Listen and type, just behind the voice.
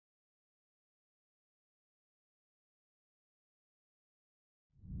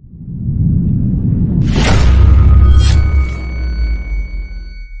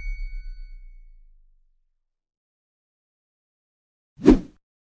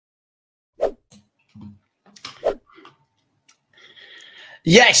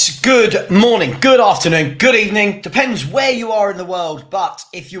Yes, good morning, good afternoon, good evening. Depends where you are in the world. But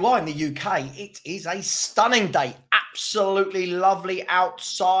if you are in the UK, it is a stunning day. Absolutely lovely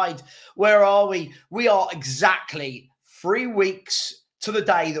outside. Where are we? We are exactly 3 weeks to the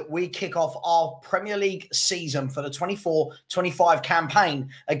day that we kick off our Premier League season for the 24-25 campaign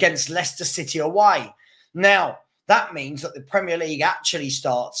against Leicester City away. Now, that means that the Premier League actually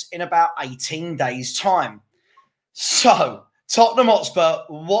starts in about 18 days' time. So, Tottenham Hotspur,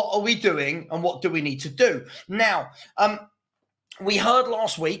 what are we doing and what do we need to do? Now, we heard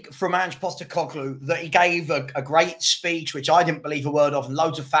last week from Ange Postecoglou that he gave a great speech, which I didn't believe a word of, and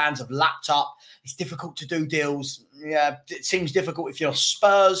loads of fans have lapped up. It's difficult to do deals. Yeah, it seems difficult if you're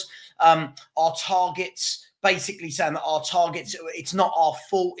Spurs. Our targets, basically saying that our targets, it's not our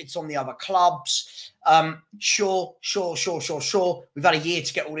fault, it's on the other clubs. Sure. We've had a year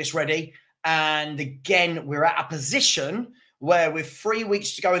to get all this ready. And again, we're at a position where with 3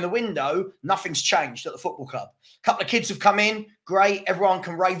 weeks to go in the window, nothing's changed at the football club. A couple of kids have come in, great. Everyone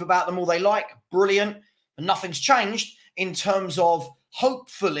can rave about them all they like, brilliant. And nothing's changed in terms of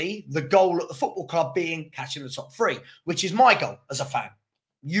hopefully the goal at the football club being catching the top three, which is my goal as a fan.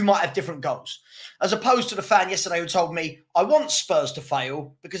 You might have different goals. As opposed to the fan yesterday who told me, I want Spurs to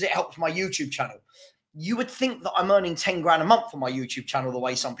fail because it helps my YouTube channel. You would think that I'm earning 10 grand a month on my YouTube channel the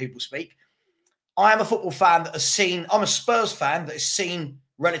way some people speak. I am a football fan that has seen, I'm a Spurs fan that has seen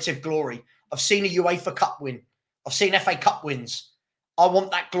relative glory. I've seen a UEFA Cup win. I've seen FA Cup wins. I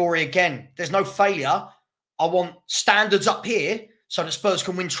want that glory again. There's no failure. I want standards up here so that Spurs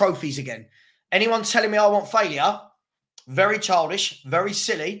can win trophies again. Anyone telling me I want failure, very childish, very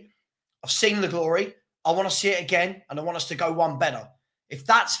silly. I've seen the glory. I want to see it again, and I want us to go one better. If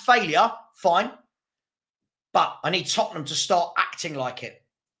that's failure, fine. But I need Tottenham to start acting like it.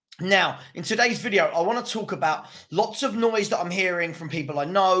 Now, in today's video, I want to talk about lots of noise that I'm hearing from people I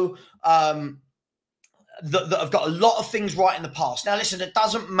know that have got a lot of things right in the past. Now, listen, it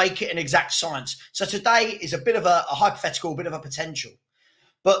doesn't make it an exact science. So today is a bit of a hypothetical, a bit of a potential.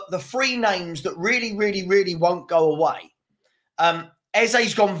 But the three names that really won't go away.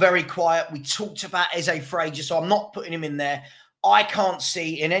 Eze's gone very quiet. We talked about Eze for ages, so I'm not putting him in there. I can't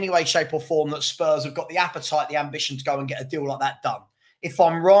see in any way, shape or form that Spurs have got the appetite, the ambition to go and get a deal like that done. If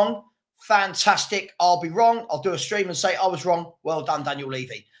I'm wrong, fantastic. I'll be wrong. I'll do a stream and say I was wrong. Well done, Daniel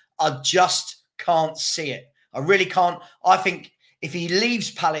Levy. I just can't see it. I really can't. I think if he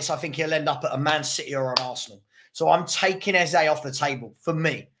leaves Palace, I think he'll end up at a Man City or an Arsenal. So I'm taking Eze off the table for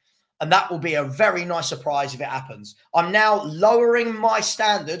me. And that will be a very nice surprise if it happens. I'm now lowering my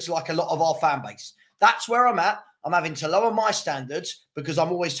standards like a lot of our fan base. That's where I'm at. I'm having to lower my standards because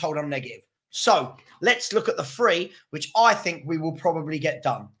I'm always told I'm negative. So let's look at the three, which I think we will probably get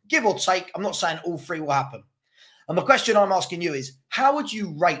done. Give or take, I'm not saying all three will happen. And the question I'm asking you is, how would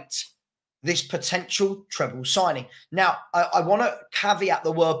you rate this potential treble signing? Now, I want to caveat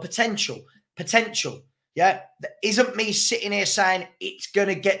the word potential. Potential, yeah? That isn't me sitting here saying it's going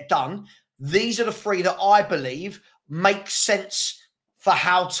to get done. These are the three that I believe make sense for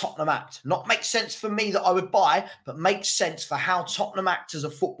how Tottenham act. Not make sense for me that I would buy, but make sense for how Tottenham act as a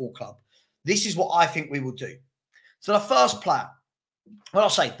football club. This is what I think we will do. So the first player, well, I'll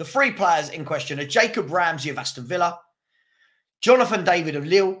say the three players in question are Jacob Ramsey of Aston Villa, Jonathan David of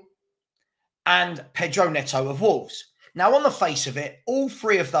Lille, and Pedro Neto of Wolves. Now, on the face of it, all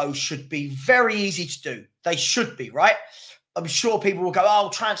three of those should be very easy to do. They should be, right? I'm sure people will go, oh,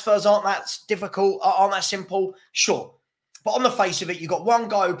 transfers aren't that difficult, aren't that simple. Sure. But on the face of it, you've got one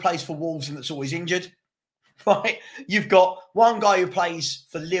guy who plays for Wolves and that's always injured. Right, you've got one guy who plays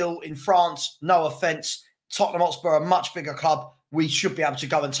for Lille in France. No offence, Tottenham Hotspur, a much bigger club. We should be able to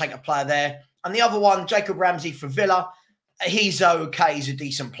go and take a player there. And the other one, Jacob Ramsey for Villa. He's okay. He's a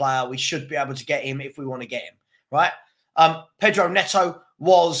decent player. We should be able to get him if we want to get him. Right. Pedro Neto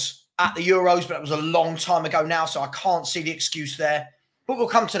was at the Euros, but it was a long time ago now, so I can't see the excuse there. But we'll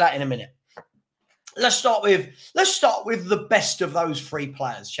come to that in a minute. Let's start with the best of those three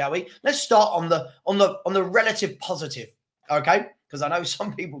players, shall we? Let's start on the relative positive, okay? Because I know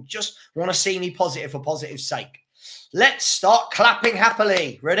some people just want to see me positive for positive's sake. Let's start clapping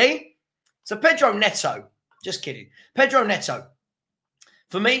happily. Ready? So Pedro Neto, just kidding. Pedro Neto,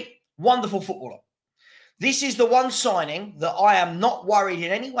 for me, wonderful footballer. This is the one signing that I am not worried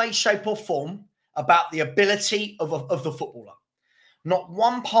in any way, shape or form about the ability of the footballer. Not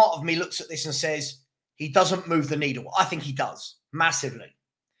one part of me looks at this and says, he doesn't move the needle. I think he does, massively.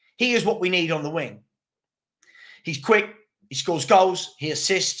 He is what we need on the wing. He's quick, he scores goals, he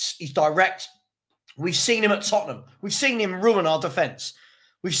assists, he's direct. We've seen him at Tottenham. We've seen him ruin our defence.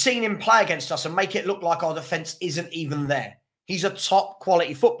 We've seen him play against us and make it look like our defence isn't even there. He's a top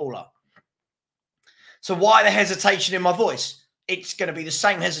quality footballer. So why the hesitation in my voice? It's going to be the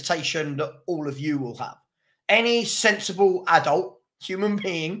same hesitation that all of you will have. Any sensible adult, human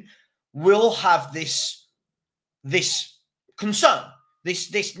being, will have this concern,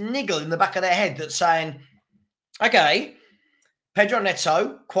 this niggle in the back of their head that's saying, okay, Pedro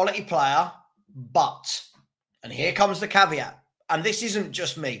Neto, quality player, but, and here comes the caveat, and this isn't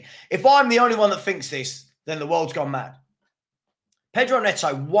just me. If I'm the only one that thinks this, then the world's gone mad. Pedro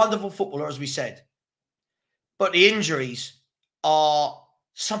Neto, wonderful footballer, as we said, but the injuries are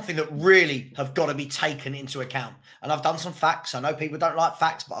something that really have got to be taken into account. And I've done some facts. I know people don't like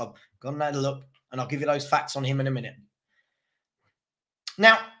facts, but I've gone and had a look, and I'll give you those facts on him in a minute.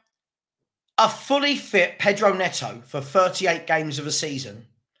 Now, a fully fit Pedro Neto for 38 games of a season,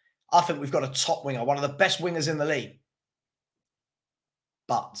 I think we've got a top winger, one of the best wingers in the league.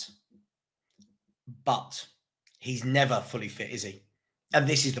 But he's never fully fit, is he? And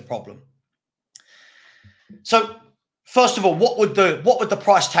this is the problem. So, first of all, what would the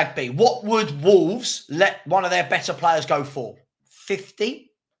price tag be? What would Wolves let one of their better players go for? 50?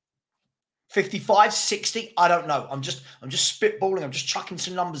 55, 60? I don't know. I'm just spitballing. I'm just chucking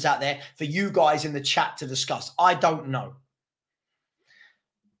some numbers out there for you guys in the chat to discuss. I don't know.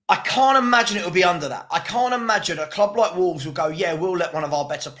 I can't imagine it will be under that. I can't imagine a club like Wolves will go, yeah, we'll let one of our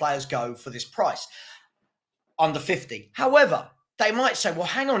better players go for this price. Under 50. However, they might say, well,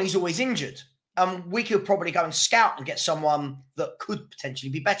 hang on, he's always injured. We could probably go and scout and get someone that could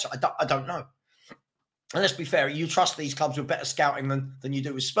potentially be better. I don't know. And let's be fair, you trust these clubs with better scouting than you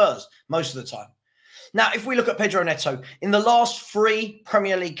do with Spurs most of the time. Now, if we look at Pedro Neto, in the last 3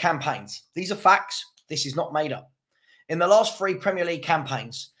 Premier League campaigns, these are facts, this is not made up. In the last 3 Premier League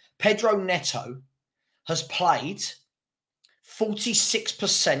campaigns, Pedro Neto has played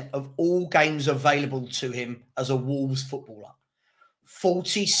 46% of all games available to him as a Wolves footballer.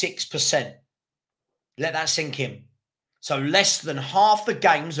 46%. Let that sink in. So less than half the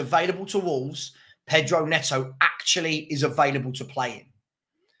games available to Wolves, Pedro Neto actually is available to play in.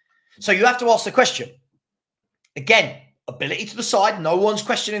 So you have to ask the question. Again, ability to the side. No one's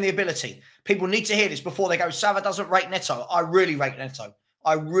questioning the ability. People need to hear this before they go, Sava doesn't rate Neto. I really rate Neto.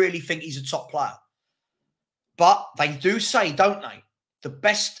 I really think he's a top player. But they do say, don't they? The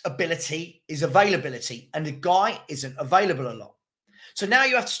best ability is availability. And the guy isn't available a lot. So now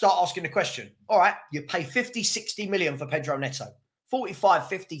you have to start asking the question. All right, you pay 50, 60 million for Pedro Neto. 45,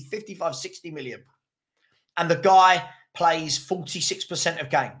 50, 55, 60 million. And the guy plays 46% of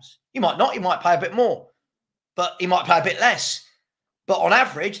games. He might not. He might play a bit more. But he might play a bit less. But on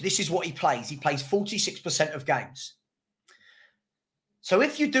average, this is what he plays. He plays 46% of games. So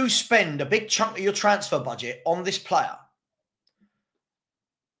if you do spend a big chunk of your transfer budget on this player,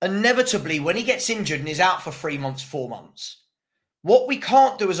 inevitably, when he gets injured and is out for 3 months, 4 months, what we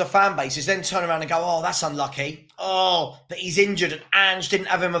can't do as a fan base is then turn around and go, oh, that's unlucky. Oh, but he's injured and Ange didn't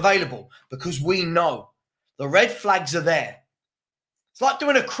have him available, because we know the red flags are there. It's like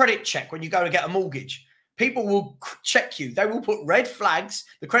doing a credit check when you go to get a mortgage. People will check you. They will put red flags.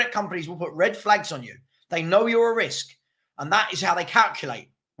 The credit companies will put red flags on you. They know you're a risk. And that is how they calculate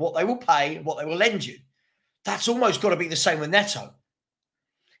what they will pay, what they will lend you. That's almost got to be the same with Neto.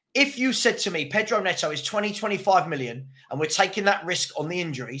 If you said to me, Pedro Neto is 20, 25 million, and we're taking that risk on the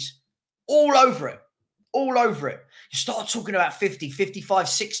injuries, all over it, all over it. You start talking about 50, 55,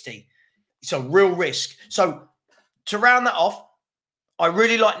 60. It's a real risk. So to round that off, I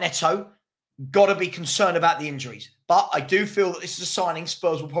really like Neto. Got to be concerned about the injuries. But I do feel that this is a signing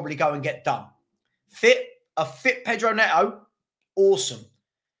Spurs will probably go and get done. A fit Pedro Neto, awesome.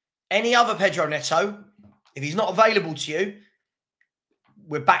 Any other Pedro Neto, if he's not available to you,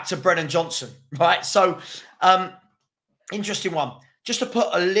 we're back to Brennan Johnson, right? So, interesting one. Just to put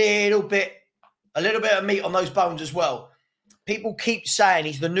a little bit of meat on those bones as well. People keep saying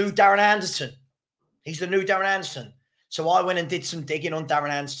he's the new Darren Anderson. He's the new Darren Anderson. So I went and did some digging on Darren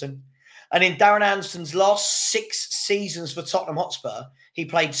Anderson. And in Darren Anderson's last 6 seasons for Tottenham Hotspur, he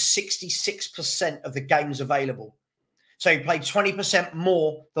played 66% of the games available. So he played 20%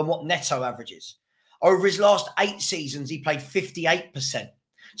 more than what Neto averages. Over his last 8 seasons, he played 58%.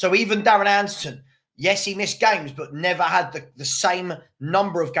 So even Darren Anderson, yes, he missed games, but never had the same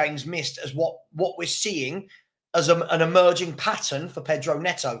number of games missed as what we're seeing as an emerging pattern for Pedro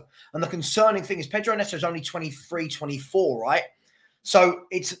Neto. And the concerning thing is Pedro Neto is only 23, 24, right? So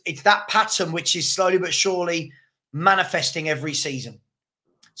it's that pattern which is slowly but surely manifesting every season.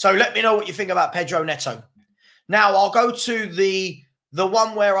 So let me know what you think about Pedro Neto. Now I'll go to the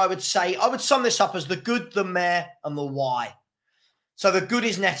one where I would sum this up as the good, the meh, and the why. So the good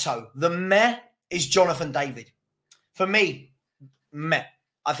is Neto. The meh is Jonathan David. For me, meh.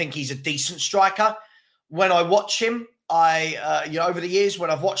 I think he's a decent striker. When I watch him, over the years, when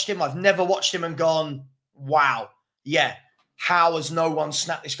I've watched him, I've never watched him and gone, wow, yeah, how has no one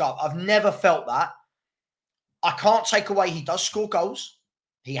snapped this guy up? I've never felt that. I can't take away he does score goals.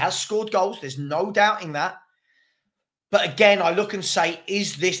 He has scored goals. There's no doubting that. But again, I look and say,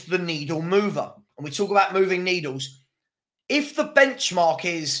 is this the needle mover? And we talk about moving needles. If the benchmark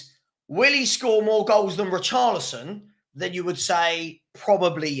is, will he score more goals than Richarlison, then you would say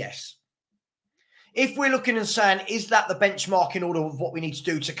probably yes. If we're looking and saying, is that the benchmark in order of what we need to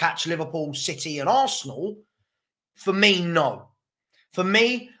do to catch Liverpool, City and Arsenal? For me, no. For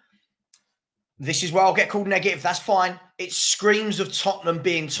me, this is where I'll get called negative. That's fine. It screams of Tottenham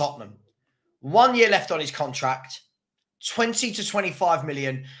being Tottenham. 1 year left on his contract, 20 to 25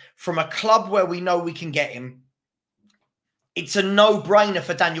 million from a club where we know we can get him. It's a no-brainer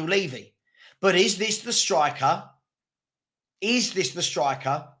for Daniel Levy. But is this the striker? Is this the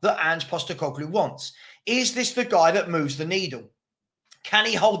striker that Ange Postecoglou wants? Is this the guy that moves the needle? Can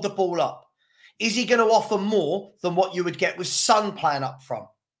he hold the ball up? Is he going to offer more than what you would get with Son playing up front?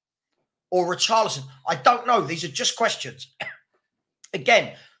 Or Richarlison? I don't know. These are just questions.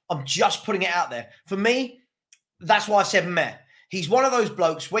 Again, I'm just putting it out there. For me, that's why I said meh. He's one of those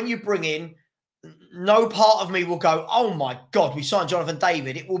blokes, when you bring in, no part of me will go, oh my God, we signed Jonathan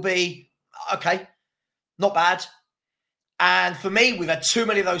David. It will be, okay, not bad. And for me, we've had too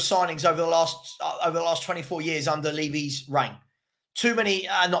many of those signings over the last 24 years under Levy's reign. Too many,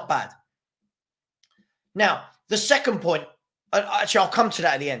 not bad. Now, the second point, actually, I'll come to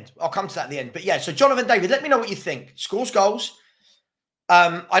that at the end. But yeah, so Jonathan David, let me know what you think. Scores goals.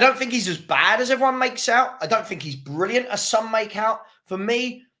 I don't think he's as bad as everyone makes out. I don't think he's brilliant as some make out. For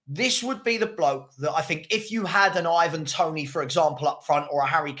me, this would be the bloke that I think if you had an Ivan Toney, for example, up front or a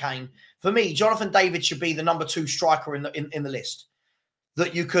Harry Kane, for me, Jonathan David should be the number 2 striker in the list.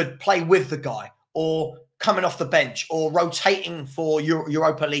 That you could play with the guy or coming off the bench or rotating for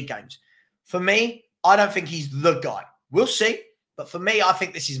Europa League games. For me, I don't think he's the guy. We'll see. But for me, I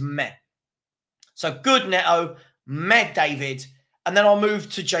think this is meh. So good Neto, meh David. And then I'll move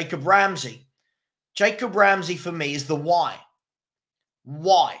to Jacob Ramsey. Jacob Ramsey for me is the why.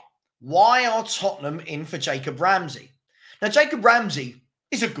 Why? Why are Tottenham in for Jacob Ramsey? Now, Jacob Ramsey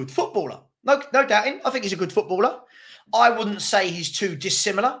is a good footballer. No doubting. I think he's a good footballer. I wouldn't say he's too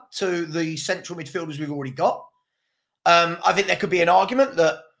dissimilar to the central midfielders we've already got. I think there could be an argument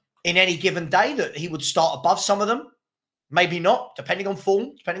that in any given day that he would start above some of them. Maybe not, depending on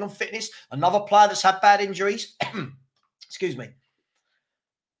form, depending on fitness. Another player that's had bad injuries. Excuse me.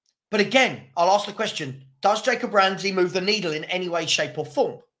 But again, I'll ask the question, does Jacob Ramsey move the needle in any way, shape or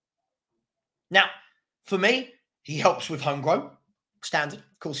form? Now, for me, he helps with homegrown. Standard,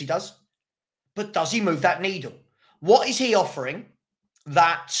 of course he does. But does he move that needle? What is he offering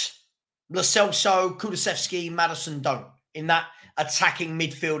that Lo Celso, Kulusevski, Maddison don't in that attacking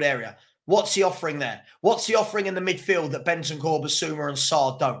midfield area? What's he offering there? What's he offering in the midfield that Bentancur, Basuma and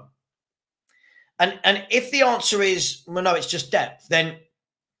Sarr don't? And if the answer is, well, no, it's just depth, then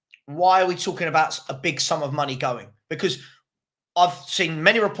why are we talking about a big sum of money going? Because I've seen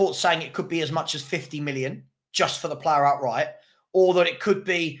many reports saying it could be as much as 50 million just for the player outright, or that it could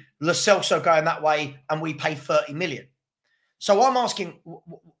be Lo Celso going that way and we pay 30 million. So I'm asking,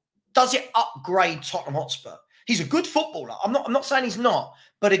 does it upgrade Tottenham Hotspur? He's a good footballer. I'm not saying he's not.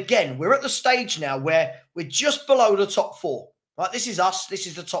 But again, we're at the stage now where we're just below the top 4. Right? This is us. This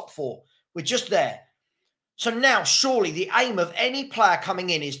is the top 4. We're just there. So now, surely the aim of any player coming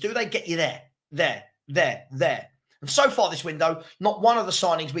in is, do they get you there, there, there, there? And so far this window, not one of the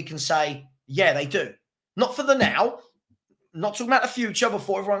signings we can say, yeah, they do. Not for the now. Not talking about the future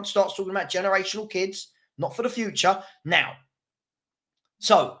before everyone starts talking about generational kids. Not for the future. Now.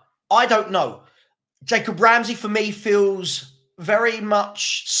 So, I don't know. Jacob Ramsey, for me, feels very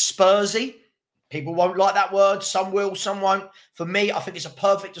much Spursy. People won't like that word. Some will, some won't. For me, I think it's a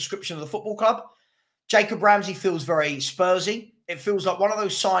perfect description of the football club. Jacob Ramsey feels very Spursy. It feels like one of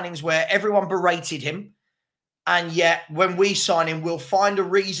those signings where everyone berated him. And yet, when we sign him, we'll find a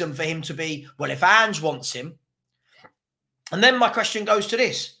reason for him to be, well, if Ange wants him. And then my question goes to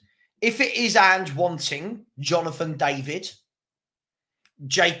this. If it is Ange wanting Jonathan David,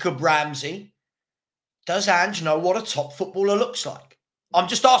 Jacob Ramsey, does Ange know what a top footballer looks like? I'm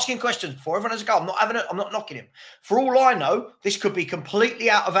just asking questions before everyone has a go. I'm not knocking him. For all I know, this could be completely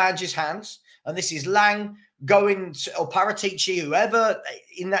out of Ange's hands. And this is Lang going to, or Paratici, whoever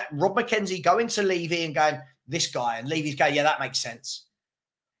in that, Rob McKenzie going to Levy and going, this guy. And Levy's going, yeah, that makes sense.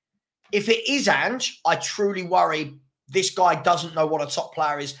 If it is Ange, I truly worry this guy doesn't know what a top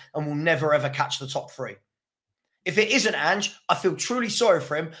player is and will never, ever catch the top three. If it isn't Ange, I feel truly sorry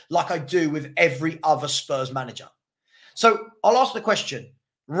for him like I do with every other Spurs manager. So I'll ask the question,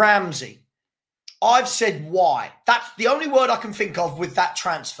 Ramsey. I've said why. That's the only word I can think of with that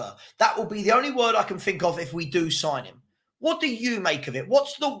transfer. That will be the only word I can think of if we do sign him. What do you make of it?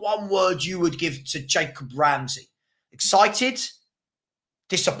 What's the one word you would give to Jacob Ramsey? Excited?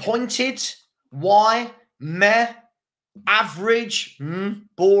 Disappointed? Why? Meh? Average?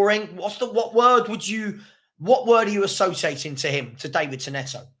 Boring? What word are you associating to him, to David, to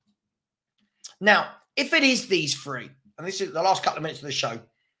Neto? Now, if it is these three, and this is the last couple of minutes of the show,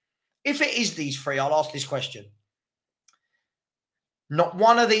 if it is these three, I'll ask this question. Not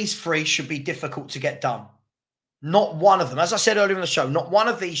one of these three should be difficult to get done. Not one of them. As I said earlier in the show, not one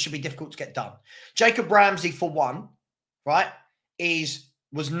of these should be difficult to get done. Jacob Ramsey, for one, right,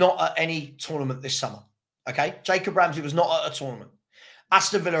 was not at any tournament this summer. Okay? Jacob Ramsey was not at a tournament.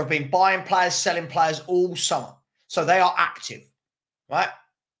 Aston Villa have been buying players, selling players all summer. So they are active, right?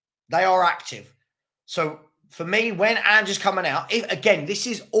 They are active. So for me, when Ange is coming out, again, this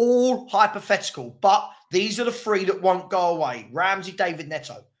is all hypothetical, but these are the three that won't go away. Ramsey, David,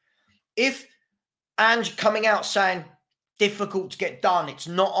 Neto. If Ange coming out saying, difficult to get done, it's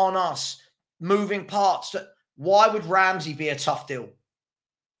not on us, moving parts, why would Ramsey be a tough deal?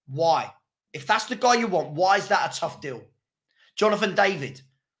 Why? If that's the guy you want, why is that a tough deal? Jonathan David.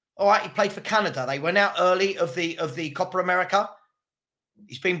 All right, he played for Canada. They went out early of the Copa America.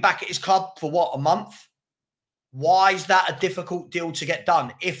 He's been back at his club for what, a month? Why is that a difficult deal to get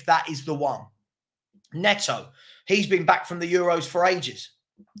done if that is the one? Neto, he's been back from the Euros for ages.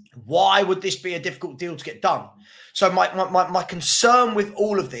 Why would this be a difficult deal to get done? So my concern with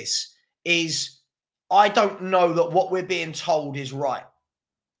all of this is I don't know that what we're being told is right.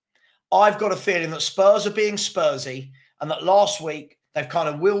 I've got a feeling that Spurs are being Spursy and that last week they've kind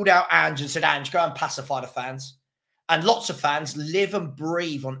of wheeled out Ange and said, Ange, go and pacify the fans. And lots of fans live and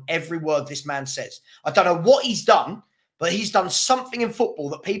breathe on every word this man says. I don't know what he's done, but he's done something in football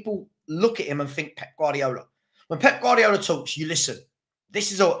that people look at him and think Pep Guardiola. When Pep Guardiola talks, you listen.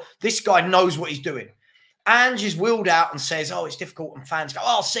 This guy knows what he's doing. Ange is wheeled out and says, oh, it's difficult. And fans go,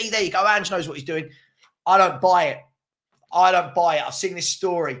 oh, see, there you go. Ange knows what he's doing. I don't buy it. I don't buy it. I've seen this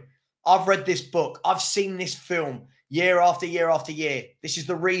story. I've read this book. I've seen this film year after year after year. This is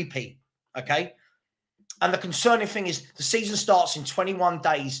the repeat, okay? And the concerning thing is the season starts in 21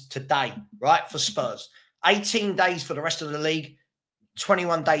 days today, right, for Spurs. 18 days for the rest of the league,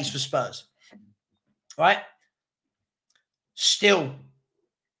 21 days for Spurs, right? Still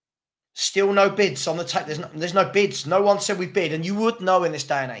no bids on the table. There's no bids. No one said we bid. And you would know in this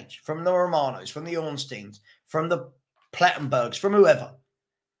day and age, from the Romanos, from the Ornsteins, from the Plettenbergs, from whoever,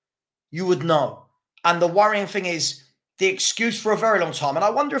 you would know. And the worrying thing is the excuse for a very long time. And I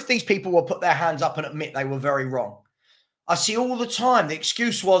wonder if these people will put their hands up and admit they were very wrong. I see all the time the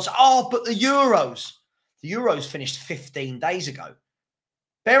excuse was, oh, but the Euros. The Euros finished 15 days ago.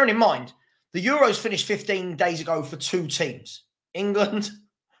 Bearing in mind, the Euros finished 15 days ago for two teams, England,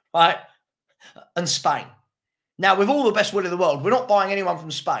 right, and Spain. Now, with all the best will in the world, we're not buying anyone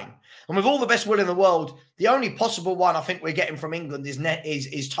from Spain. And with all the best will in the world, the only possible one I think we're getting from England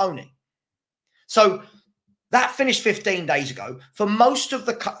is Tony. So that finished 15 days ago. For most of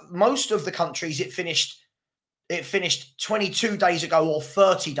the countries, it finished 22 days ago or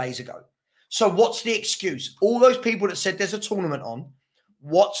 30 days ago. So what's the excuse? All those people that said there's a tournament on,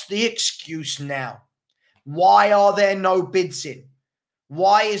 what's the excuse now? Why are there no bids in?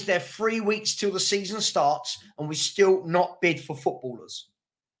 Why is there 3 weeks till the season starts and we still not bid for footballers?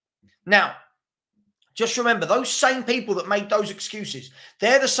 Now, just remember, those same people that made those excuses,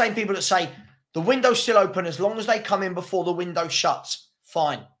 they're the same people that say the window's still open as long as they come in before the window shuts.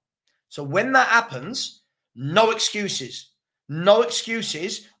 Fine. So when that happens, no excuses. No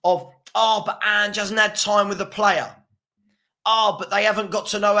excuses of, oh, but Ange hasn't had time with the player. Oh, but they haven't got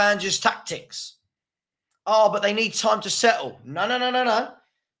to know Ange's tactics. Oh, but they need time to settle. No.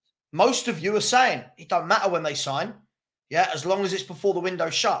 Most of you are saying it don't matter when they sign. Yeah, as long as it's before the window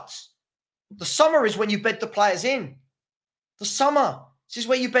shuts. The summer is when you bed the players in. The summer. This is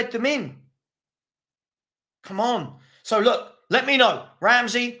where you bed them in. Come on. So look, let me know.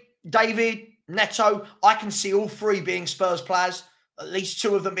 Ramsey, David, Neto. I can see all three being Spurs players. At least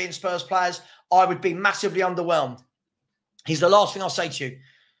two of them being Spurs players. I would be massively underwhelmed. Here's the last thing I'll say to you.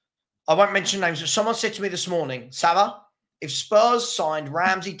 I won't mention names, but someone said to me this morning, Sava, if Spurs signed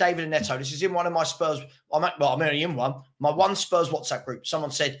Ramsey, David and Neto, this is in one of my Spurs, I'm only in one, my one Spurs WhatsApp group. Someone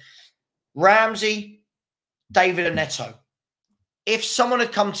said, Ramsey, David and Neto. If someone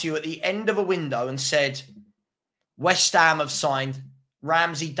had come to you at the end of a window and said, West Ham have signed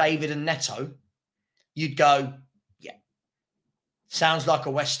Ramsey, David and Neto, you'd go, yeah, sounds like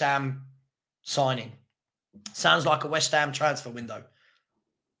a West Ham signing. Sounds like a West Ham transfer window.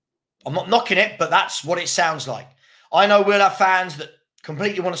 I'm not knocking it, but that's what it sounds like. I know we'll have fans that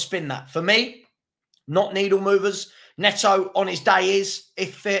completely want to spin that. For me, not needle movers. Neto on his day is,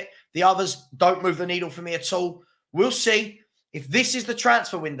 if fit. The others don't move the needle for me at all. We'll see. If this is the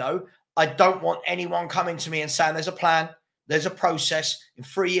transfer window, I don't want anyone coming to me and saying there's a plan, there's a process. In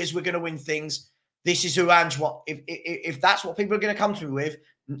 3 years, we're going to win things. This is who Ange what. If that's what people are going to come to me with,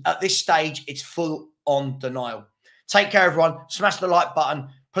 at this stage, it's full on denial. Take care, everyone. Smash the like button.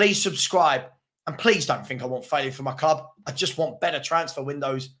 Please subscribe. And please don't think I want failure for my club. I just want better transfer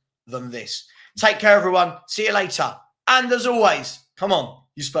windows than this. Take care, everyone. See you later. And as always, come on,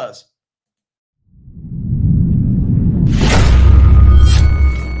 you Spurs.